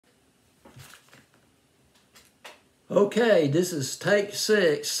Okay, this is take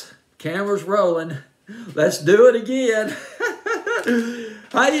 6. Camera's rolling. Let's do it again.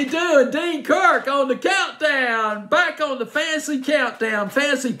 How you doing? Dean Kirk on the countdown. Back on the fancy countdown,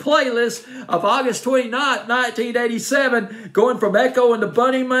 fancy playlist of August 29th, 1987. Going from Echo and the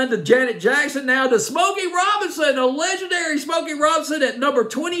Bunnymen to Janet Jackson, now to Smokey Robinson, a legendary Smokey Robinson at number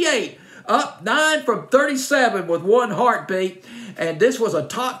 28. Up 9 from 37 with One Heartbeat. And this was a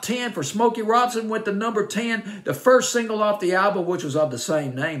top 10 for Smokey Robinson, went to number 10. The first single off the album, which was of the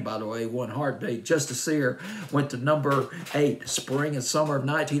same name, by the way, One Heartbeat, Just to See Her, went to number 8, spring and summer of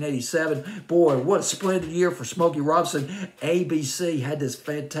 1987. Boy, what a splendid year for Smokey Robinson. ABC had this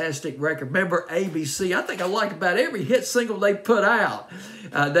fantastic record. Remember ABC? I think I like about every hit single they put out.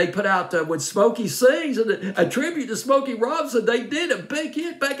 They put out When Smokey Sings, and a tribute to Smokey Robinson. They did a big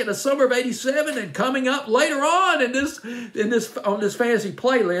hit back in the summer of 87, and coming up later on on this fantasy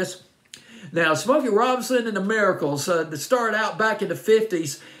playlist. Now, Smokey Robinson and the Miracles, that started out back in the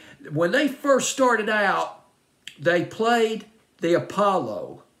 50s. When they first started out, they played the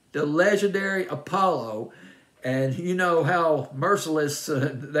Apollo, the legendary Apollo. And you know how merciless,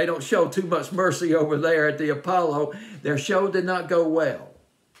 they don't show too much mercy over there at the Apollo. Their show did not go well.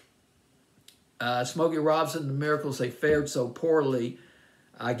 Smokey Robinson and the Miracles, they fared so poorly,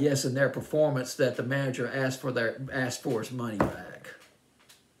 I guess, in their performance that the manager asked for his money back.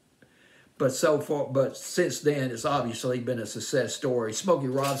 But since then, it's obviously been a success story. Smokey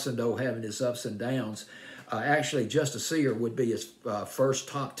Robinson, though, having his ups and downs, actually, Just to See Her would be his first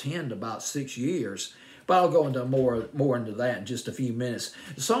top 10 in about 6 years. But I'll go into more into that in just a few minutes.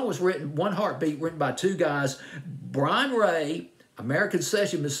 The song was written, One Heartbeat, written by two guys, Brian Ray, American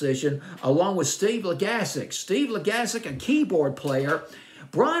session musician, along with Steve Legasic. Steve Legasic, a keyboard player.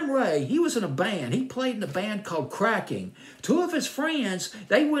 Brian Ray, he was in a band. He played in a band called Cracking. Two of his friends,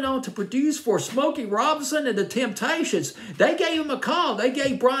 they went on to produce for Smokey Robinson and the Temptations. They gave him a call. They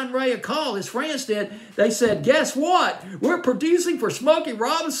gave Brian Ray a call. His friends did. They said, guess what? We're producing for Smokey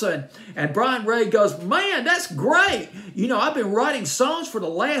Robinson. And Brian Ray goes, man, that's great. You know, I've been writing songs for the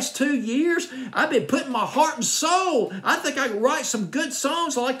last 2 years. I've been putting my heart and soul. I think I can write some good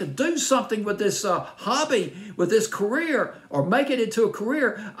songs. I like to do something with this hobby, with this career, or make it into a career.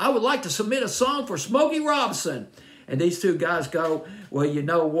 I would like to submit a song for Smokey Robinson. And these two guys go, well, you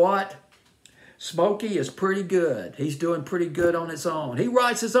know what? Smokey is pretty good. He's doing pretty good on his own. He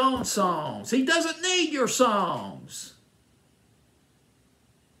writes his own songs. He doesn't need your songs.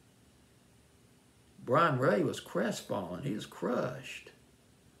 Brian Ray was crestfallen. He was crushed.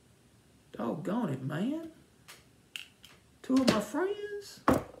 Doggone it, man. Two of my friends,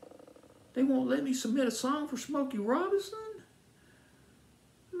 they won't let me submit a song for Smokey Robinson?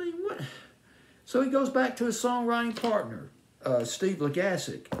 I mean, what? So he goes back to his songwriting partner, Steve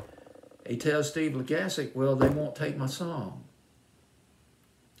Legasic. He tells Steve Legasic, well, they won't take my song.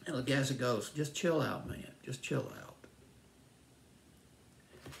 And Legasic goes, just chill out, man. Just chill out.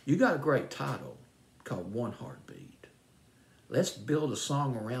 You got a great title called One Heartbeat. Let's build a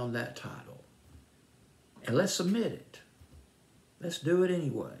song around that title. And let's submit it. Let's do it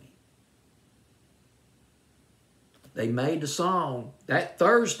anyway. They made the song that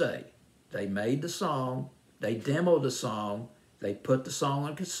Thursday. They made the song. They demoed the song. They put the song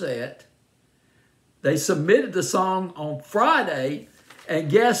on cassette. They submitted the song on Friday. And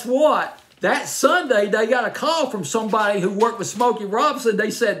guess what? That Sunday, they got a call from somebody who worked with Smokey Robinson.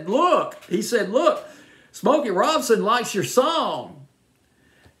 They said, look, he said, look, Smokey Robinson likes your song.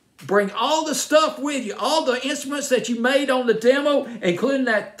 Bring all the stuff with you, all the instruments that you made on the demo, including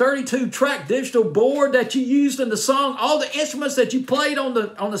that 32-track digital board that you used in the song, all the instruments that you played on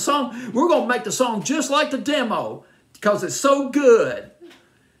the song. We're going to make the song just like the demo because it's so good.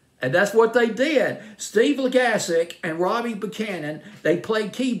 And that's what they did. Steve Legasic and Robbie Buchanan, they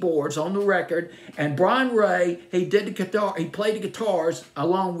played keyboards on the record, and Brian Ray, he did the guitar, he played the guitars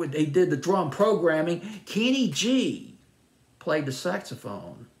along with, he did the drum programming. Kenny G played the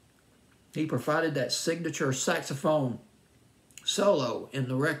saxophone. He provided that signature saxophone solo in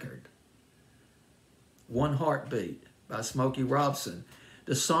the record. One Heartbeat by Smokey Robinson.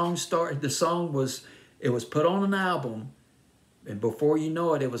 The song was put on an album, and before you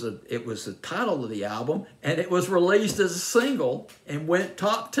know it, it was the title of the album, and it was released as a single and went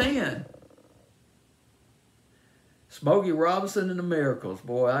top 10. Smokey Robinson and the Miracles,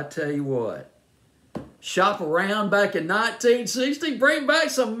 boy, I tell you what. Shop around back in 1960. Bring back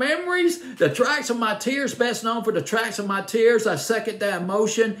some memories. The Tracks of My Tears, best known for The Tracks of My Tears. I second that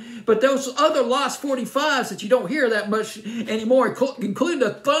motion. But those other Lost 45s that you don't hear that much anymore, including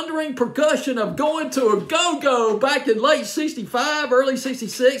the thundering percussion of Going to a Go-Go back in late 65, early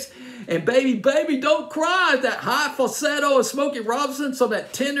 66. And Baby, Baby, Don't Cry, that high falsetto of Smokey Robinson, so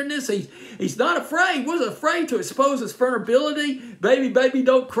that tenderness, he's not afraid, wasn't afraid to expose his vulnerability. Baby, Baby,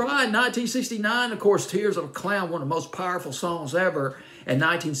 Don't Cry in 1969. Of course, Tears of a Clown, one of the most powerful songs ever in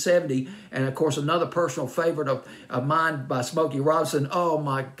 1970. And of course, another personal favorite of mine by Smokey Robinson. Oh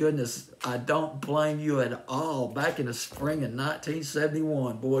my goodness, I Don't Blame You at All. Back in the spring of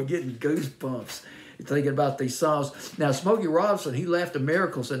 1971, boy, getting goosebumps thinking about these songs. Now, Smokey Robinson, he left the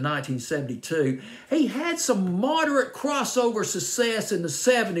Miracles in 1972. He had some moderate crossover success in the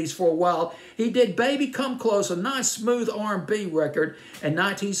 70s for a while. He did Baby Come Close, a nice smooth R&B record in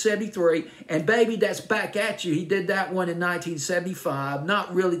 1973. And Baby, That's Back At You, he did that one in 1975.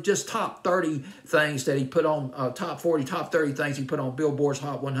 Not really, just top 30 things that he put on, top 40, top 30 things he put on Billboard's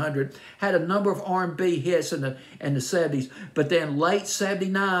Hot 100. Had a number of R&B hits in the 70s. But then late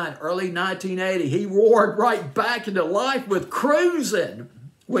 79, early 1980, he roared right back into life with Cruisin',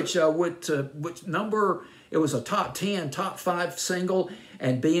 which number, it was a top 10, top 5 single,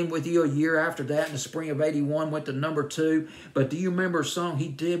 and Being With You a year after that in the spring of 81 went to number 2. But do you remember a song he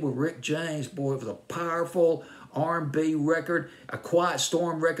did with Rick James? Boy, it was a powerful R&B record, a Quiet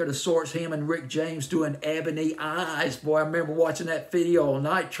Storm record of sorts, him and Rick James doing Ebony Eyes. Boy, I remember watching that video on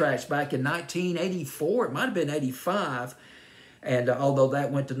Night Tracks back in 1984. It might have been 85. And although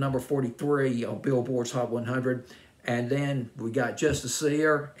that went to number 43 on Billboard's Hot 100. And then we got Just to See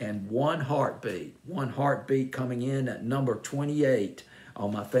Her and One Heartbeat. One Heartbeat coming in at number 28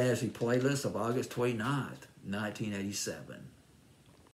 on my fantasy playlist of August 29th, 1987.